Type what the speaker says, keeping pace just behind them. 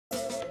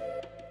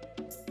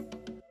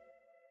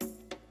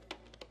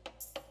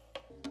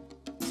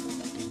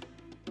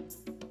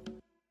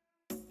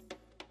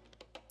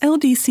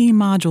LDC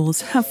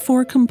modules have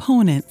 4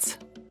 components: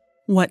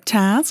 what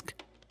task,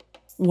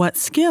 what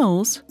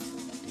skills,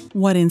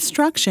 what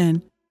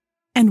instruction,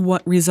 and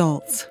what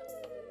results.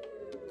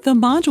 The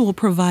module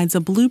provides a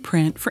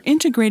blueprint for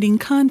integrating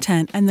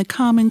content and the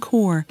Common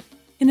Core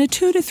in a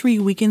 2 to 3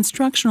 week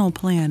instructional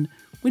plan,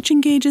 which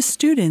engages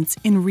students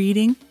in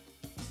reading,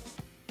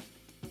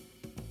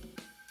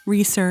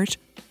 research,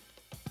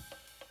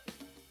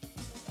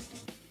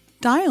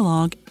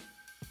 dialogue,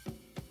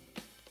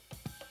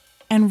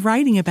 and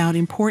writing about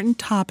important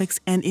topics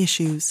and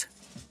issues.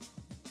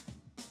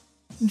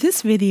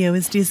 This video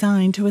is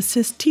designed to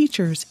assist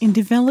teachers in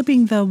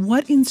developing the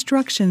What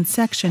Instruction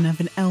section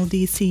of an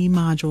LDC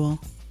module.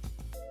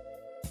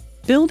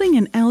 Building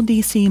an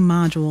LDC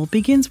module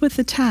begins with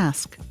the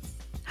task.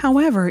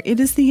 However, it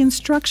is the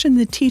instruction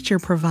the teacher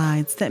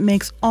provides that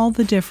makes all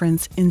the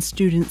difference in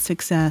student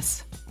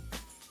success.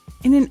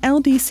 In an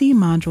LDC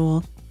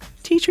module,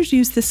 teachers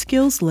use the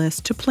skills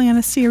list to plan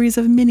a series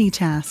of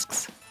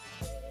mini-tasks.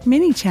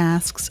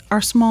 Mini-tasks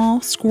are small,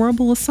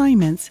 scoreable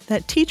assignments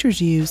that teachers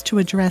use to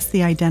address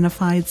the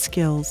identified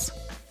skills.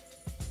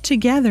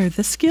 Together,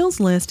 the skills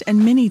list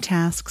and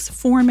mini-tasks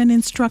form an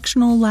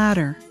instructional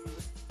ladder.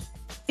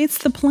 It's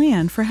the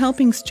plan for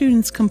helping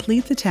students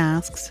complete the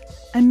tasks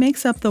and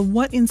makes up the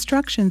What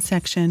Instruction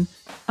section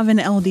of an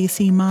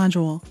LDC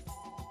module.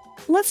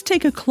 Let's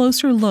take a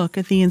closer look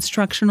at the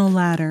instructional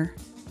ladder.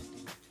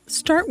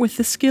 Start with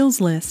the skills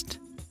list.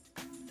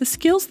 The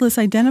skills list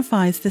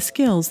identifies the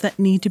skills that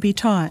need to be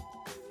taught.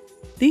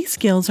 These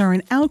skills are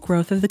an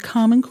outgrowth of the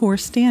Common Core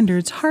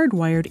standards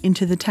hardwired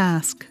into the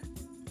task.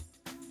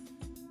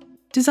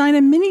 Design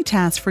a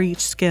mini-task for each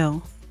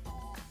skill.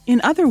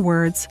 In other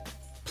words,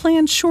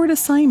 plan short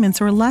assignments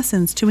or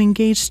lessons to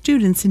engage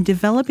students in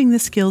developing the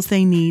skills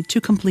they need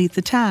to complete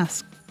the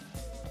task.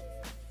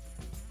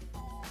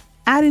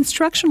 Add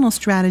instructional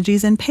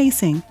strategies and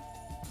pacing.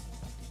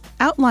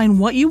 Outline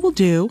what you will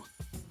do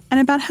and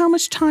about how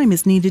much time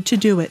is needed to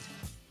do it.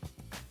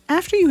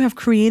 After you have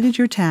created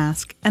your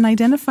task and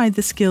identified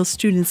the skills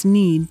students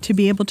need to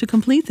be able to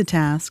complete the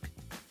task,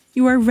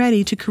 you are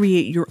ready to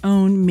create your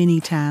own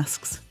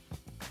mini-tasks.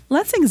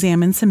 Let's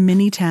examine some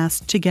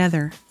mini-tasks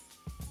together.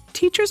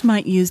 Teachers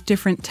might use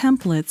different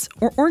templates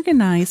or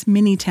organize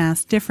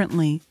mini-tasks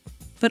differently,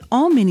 but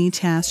all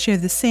mini-tasks share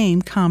the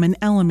same common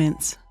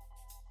elements: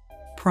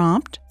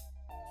 prompt,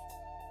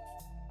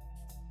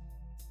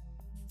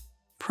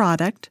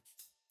 product,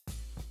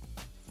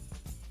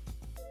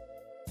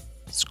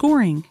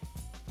 scoring.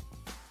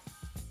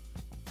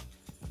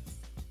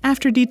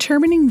 After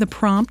determining the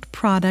prompt,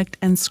 product,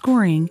 and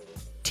scoring,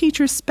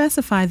 teachers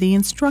specify the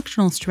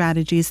instructional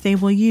strategies they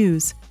will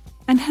use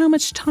and how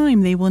much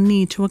time they will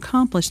need to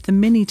accomplish the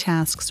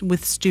mini-tasks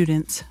with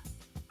students.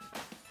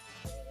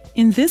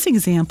 In this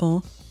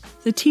example,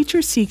 the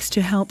teacher seeks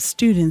to help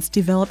students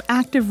develop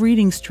active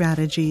reading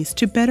strategies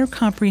to better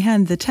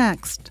comprehend the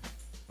text.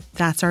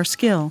 That's our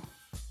skill.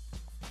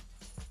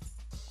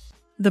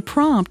 The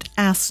prompt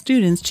asks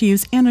students to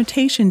use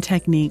annotation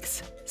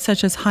techniques,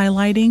 such as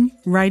highlighting,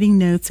 writing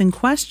notes, and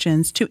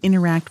questions to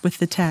interact with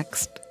the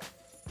text.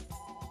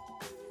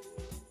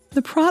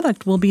 The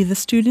product will be the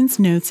students'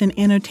 notes and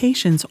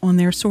annotations on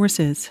their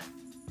sources.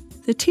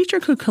 The teacher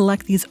could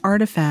collect these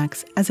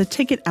artifacts as a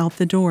ticket out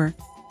the door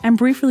and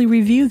briefly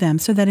review them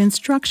so that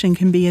instruction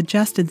can be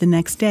adjusted the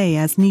next day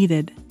as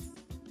needed.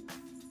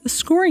 The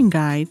scoring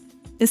guide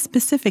is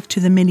specific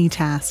to the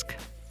mini-task.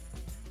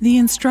 The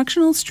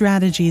instructional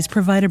strategies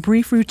provide a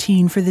brief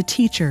routine for the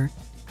teacher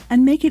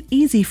and make it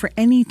easy for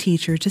any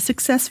teacher to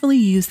successfully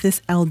use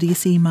this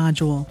LDC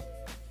module.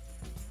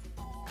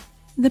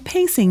 The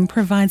pacing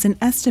provides an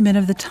estimate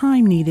of the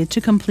time needed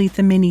to complete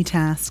the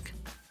mini-task.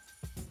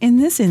 In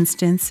this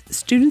instance,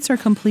 students are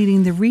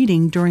completing the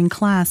reading during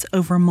class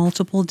over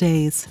multiple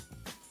days.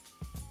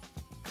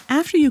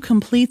 After you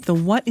complete the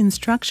What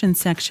Instruction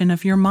section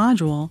of your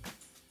module,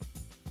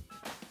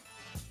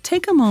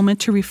 take a moment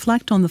to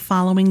reflect on the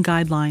following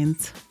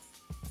guidelines.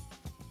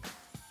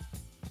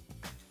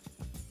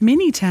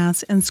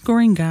 Mini-tasks and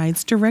scoring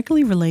guides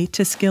directly relate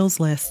to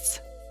skills lists.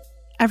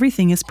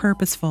 Everything is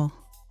purposeful.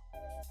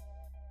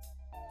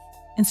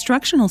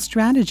 Instructional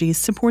strategies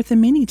support the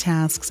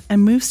mini-tasks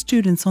and move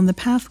students on the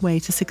pathway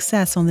to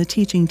success on the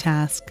teaching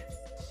task.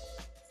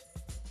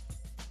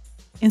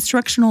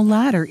 Instructional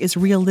ladder is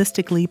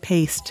realistically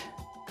paced.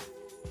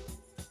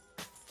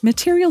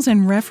 Materials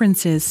and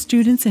references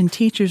students and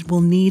teachers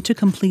will need to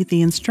complete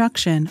the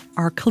instruction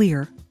are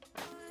clear.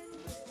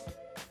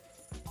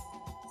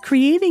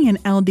 Creating an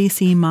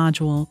LDC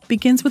module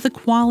begins with a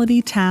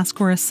quality task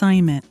or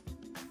assignment.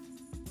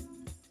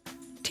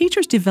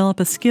 Teachers develop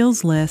a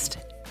skills list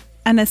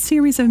and a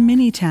series of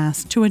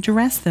mini-tasks to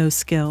address those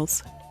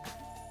skills.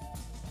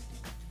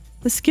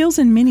 The skills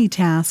and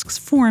mini-tasks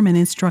form an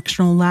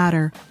instructional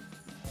ladder,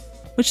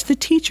 which the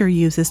teacher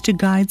uses to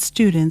guide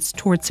students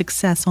toward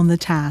success on the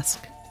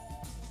task.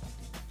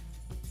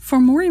 For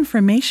more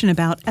information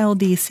about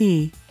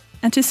LDC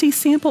and to see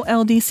sample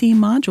LDC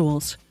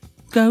modules,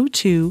 go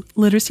to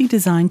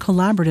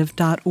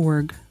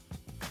literacydesign.collaborative.org.